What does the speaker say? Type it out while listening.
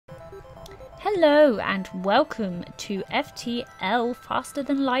Hello and welcome to FTL Faster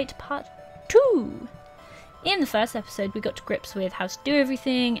Than Light Part 2! In the first episode we got to grips with how to do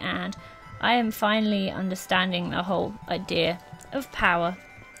everything, and I am finally understanding the whole idea of power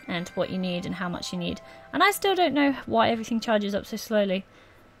and what you need and how much you need. And I still don't know why everything charges up so slowly.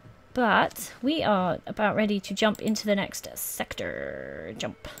 But we are about ready to jump into the next sector.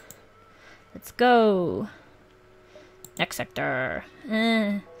 Jump. Let's go. Next sector.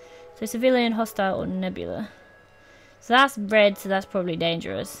 So civilian, hostile, or nebula. So that's red, so that's probably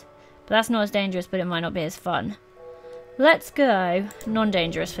dangerous. But that's not as dangerous, but it might not be as fun. Let's go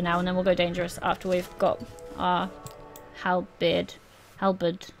non-dangerous for now, and then we'll go dangerous after we've got our halberd,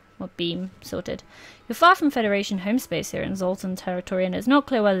 or beam sorted. You're far from Federation home space here in Zoltan territory, and it's not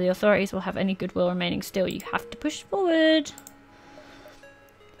clear whether the authorities will have any goodwill remaining still. You have to push forward.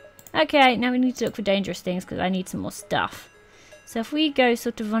 Okay, now we need to look for dangerous things, because I need some more stuff. So if we go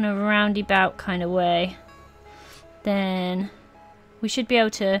sort of on a roundabout kind of way, then we should be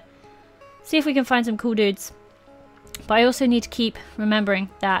able to see if we can find some cool dudes. But I also need to keep remembering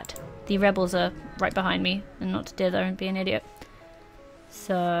that the rebels are right behind me and not to dither and be an idiot.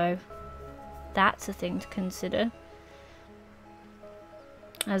 So that's a thing to consider.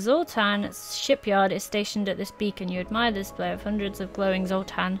 A Zoltan shipyard is stationed at this beacon. You admire the display of hundreds of glowing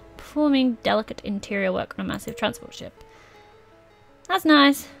Zoltan performing delicate interior work on a massive transport ship. That's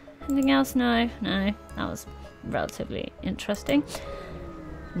nice. Anything else? No. That was relatively interesting.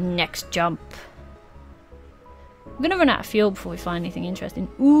 Next jump. I'm gonna run out of fuel before we find anything interesting.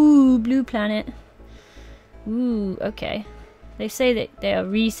 Ooh, blue planet. Ooh, okay. They say that they are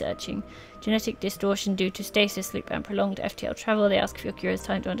researching genetic distortion due to stasis, sleep, and prolonged FTL travel. They ask if you're curious,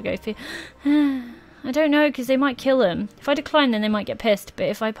 time to undergo fear. I don't know, because they might kill them. If I decline, then they might get pissed. But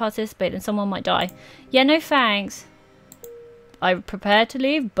if I participate, then someone might die. Yeah, no thanks. I'm prepared to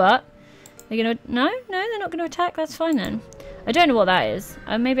leave, but they're gonna... No, they're not gonna attack. That's fine then. I don't know what that is.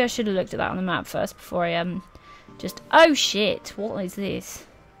 Maybe I should have looked at that on the map first before I just... Oh shit! What is this?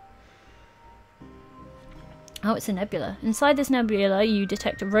 Oh, it's a nebula. Inside this nebula, you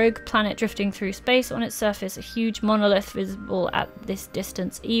detect a rogue planet drifting through space. On its surface, a huge monolith visible at this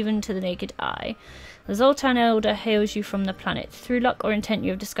distance, even to the naked eye. The Zoltan Elder hails you from the planet. Through luck or intent,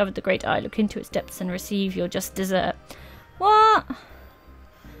 you have discovered the Great Eye. Look into its depths and receive your just dessert. What?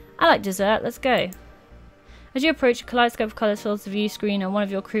 I like dessert. Let's go. As you approach, a kaleidoscope of colours fills the view screen, and one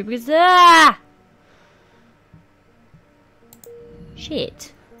of your crew begins... Ah!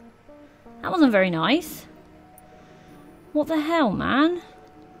 Shit. That wasn't very nice. What the hell, man?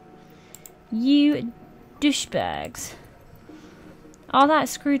 You douchebags. Oh, that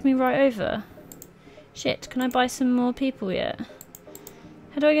screwed me right over. Shit, can I buy some more people yet?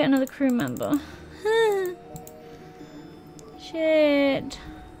 How do I get another crew member? Shit.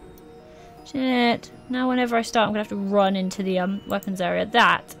 Now whenever I start, I'm going to have to run into the weapons area.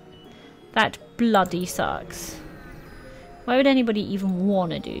 That bloody sucks. Why would anybody even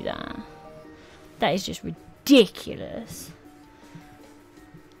want to do that? That is just ridiculous.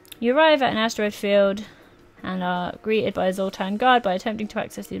 You arrive at an asteroid field and are greeted by a Zoltan guard by attempting to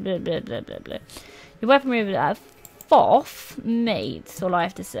access the blah blah blah blah blah. Your weaponry are fourth mates, all I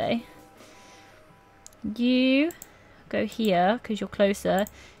have to say. You go here because you're closer.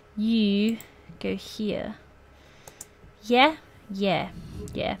 You go here. Yeah.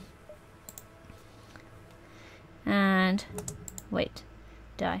 And wait,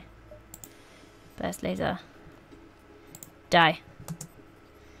 die. Burst laser. Die.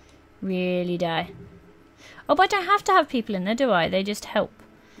 Really die. Oh, but I don't have to have people in there, do I? They just help.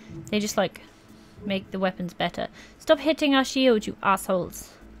 They just, like, make the weapons better. Stop hitting our shield, you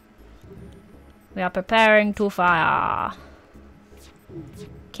assholes. We are preparing to fire.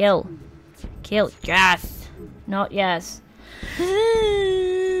 Kill. Yes. Not yes.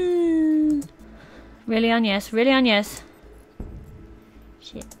 Really on yes.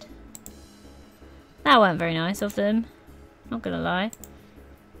 Shit. That weren't very nice of them. Not gonna lie.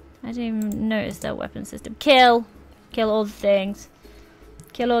 I didn't even notice their weapon system. Kill all the things.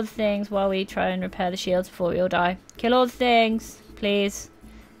 Kill all the things while we try and repair the shields before we all die. Kill all the things, please.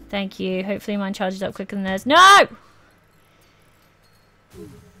 Thank you. Hopefully mine charges up quicker than theirs. No!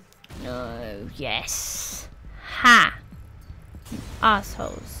 No. Yes. Ha!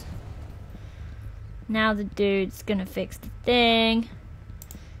 Assholes. Now the dude's gonna fix the thing.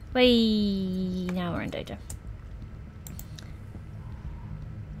 Whee! Now we're in danger.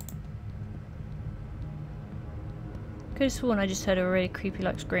 Could have sworn I just heard a really creepy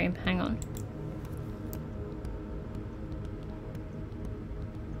like scream. Hang on.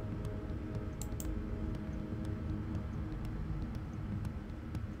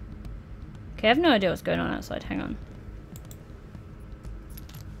 Okay, I have no idea what's going on outside. Hang on.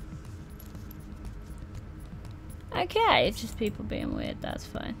 Okay, it's just people being weird. That's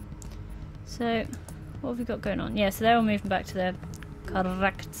fine. So, what have we got going on? Yeah, so they're all moving back to their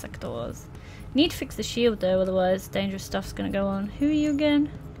correct sectors. Need to fix the shield though, otherwise dangerous stuff's gonna go on. Who are you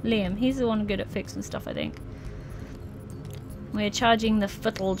again? Liam. He's the one good at fixing stuff, I think. We're charging the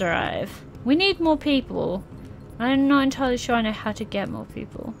footle drive. We need more people. I'm not entirely sure I know how to get more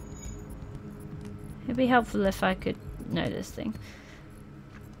people. It'd be helpful if I could know this thing.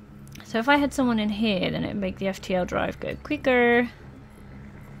 So if I had someone in here, then it'd make the FTL drive go quicker.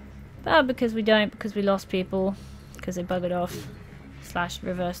 But because we don't, because we lost people, because they buggered off, /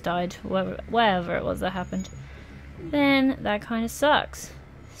 reverse died, wherever it was that happened, then that kind of sucks.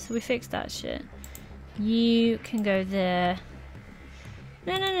 So we fixed that shit. You can go there.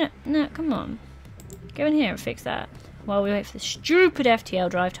 No, come on. Go in here and fix that while we wait for the stupid FTL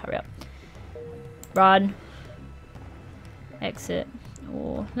drive to hurry up. Run. Exit.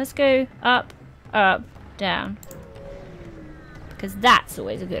 Or let's go up, down. Because that's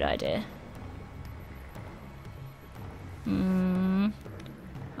always a good idea.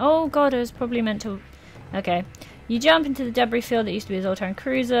 Oh god, it was probably meant to... Okay. You jump into the debris field that used to be a Zoltan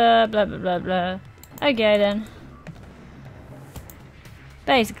cruiser, blah blah blah blah. Okay then.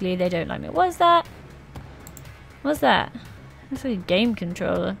 Basically, they don't like me. What's that? What's that? That's like a game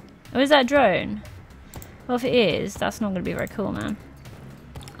controller. Oh, is that a drone? Well, if it is, that's not going to be very cool, man.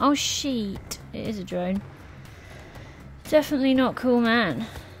 Oh, shit. It is a drone. Definitely not cool, man.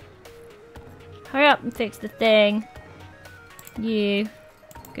 Hurry up and fix the thing. You.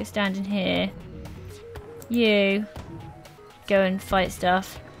 Go stand in here. You. Go and fight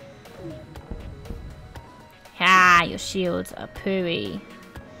stuff. Ah, your shields are pooey.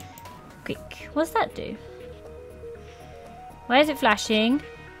 Quick. What's that do? Why is it flashing?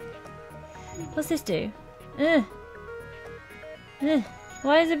 What's this do? Ugh. Ugh.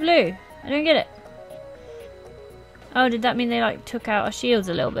 Why is it blue? I don't get it. Oh, did that mean they like took out our shields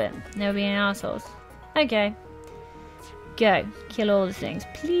a little bit? They were being assholes. Okay. Go. Kill all the things,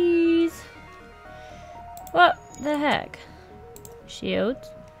 please. What the heck? Shields.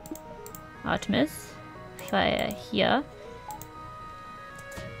 Artemis. Fire here.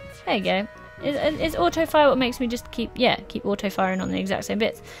 There you go. Is auto fire what makes me just keep auto firing on the exact same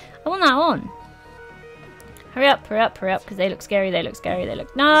bits? I want that on. Hurry up, because they look scary,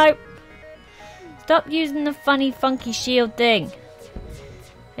 no! Stop using the funny, funky shield thing.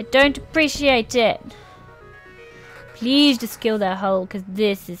 I don't appreciate it. Please just kill their hole, because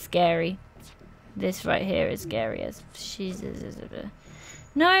this is scary. This right here is scary as Jesus.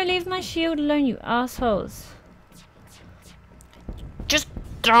 No, leave my shield alone, you assholes. Just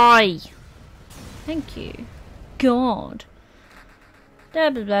die. Thank you. God. Blah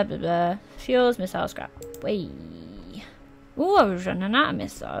blah blah blah blah. Fuels, missile scrap. Wait. Ooh, I was running out of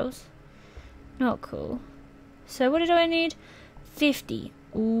missiles. Not cool. So what did I need? 50.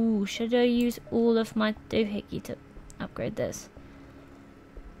 Ooh, should I use all of my doohickey to upgrade this?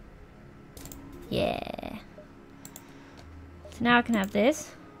 Yeah. So now I can have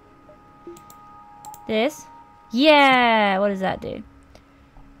this. This. Yeah! What does that do?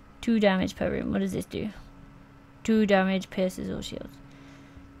 2 damage per room. What does this do? 2 damage, pierces all shields.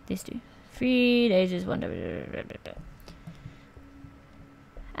 This do. 3 lasers, 1 damage.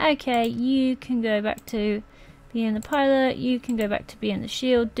 Okay, you can go back to being the pilot. You can go back to being the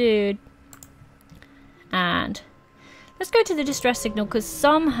shield dude. And let's go to the distress signal, because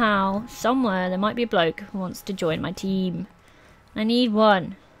somehow, somewhere, there might be a bloke who wants to join my team. I need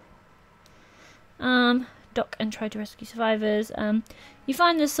one. Dock and try to rescue survivors. You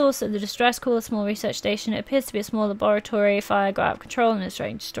find the source of the distress call, a small research station. It appears to be a small laboratory. Fire got out of control and it's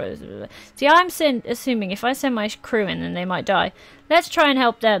trying to destroy this. See, I'm assuming if I send my crew in, then they might die. Let's try and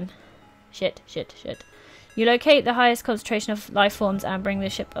help them. Shit. You locate the highest concentration of life forms and bring the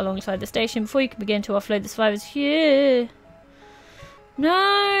ship alongside the station before you can begin to offload the survivors. Here. No,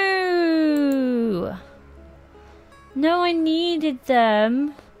 I needed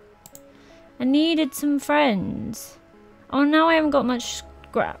them. I needed some friends. Oh, now I haven't got much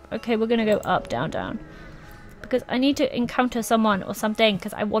scrap. Okay, we're gonna go up, down, down. Because I need to encounter someone or something,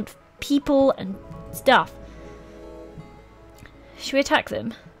 because I want people and stuff. Should we attack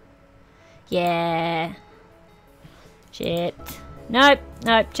them? Yeah. Shit. Nope,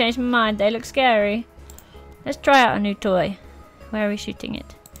 changed my mind. They look scary. Let's try out a new toy. Where are we shooting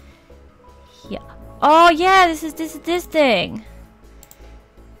it? Yeah. Oh yeah, this is this thing.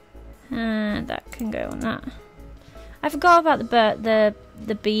 That can go on that. I forgot about the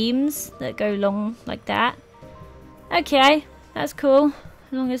beams that go long like that. Okay, that's cool.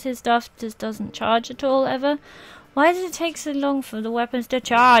 As long as his stuff just doesn't charge at all, ever. Why does it take so long for the weapons to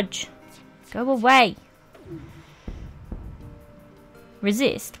charge? Go away.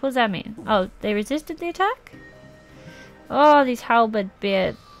 Resist? What does that mean? Oh, they resisted the attack? Oh, these halberd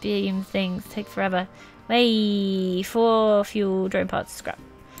beam things take forever. Way for fuel, drone parts, scrap.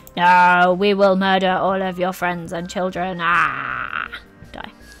 No, we will murder all of your friends and children. Ah!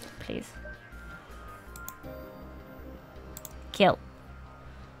 Die, please. Kill.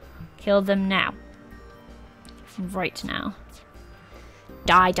 Kill them now. Right now.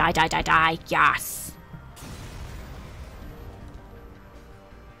 Die, die, die, die, die. Yes!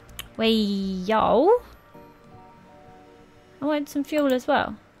 Way, yo! I wanted some fuel as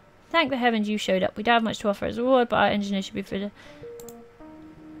well. Thank the heavens you showed up. We don't have much to offer as a reward, but our engineer should be free to...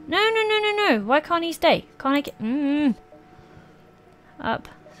 No, no, no, no, no. Why can't he stay? Can't I get... Up.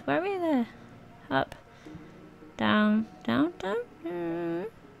 Where are we there? Up. Down. Down, down.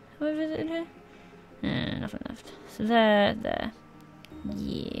 What is it here? Nothing left. So there.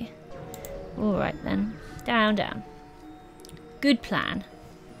 Yeah. Alright then. Down, down. Good plan.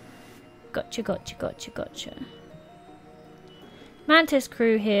 Gotcha, gotcha, gotcha, gotcha. Mantis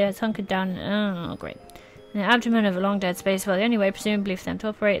crew here has hunkered down. Oh, great. In the abdomen of a long dead space well, the only way presumably for them to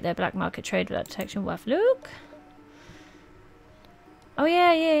operate their black market trade without detection worth look. Oh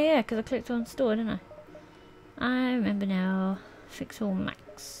yeah, because I clicked on store, didn't I? I remember now. Fix all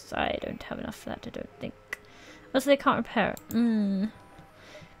max. I don't have enough for that, I don't think. Also, they can't repair it. Can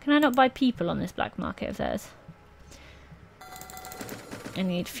I not buy people on this black market of theirs? I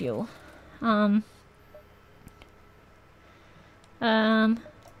need fuel.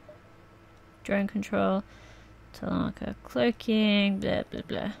 Drone control, Talaka cloaking, blah blah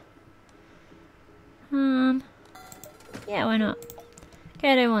blah. Yeah, why not?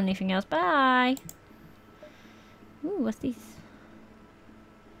 Okay, I don't want anything else. Bye. Ooh, what's these?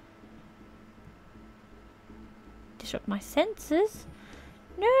 Disrupt my senses?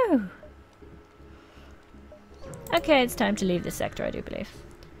 No. Okay, it's time to leave this sector, I do believe.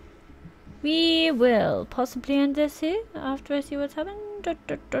 We will possibly end this here after I see what's happened.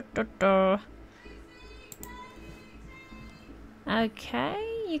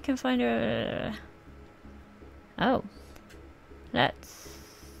 Okay, you can find a... Oh. Let's...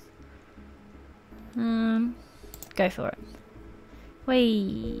 go for it.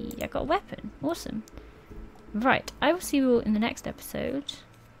 Wait, I got a weapon. Awesome. Right, I will see you all in the next episode.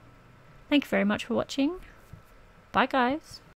 Thank you very much for watching. Bye, guys.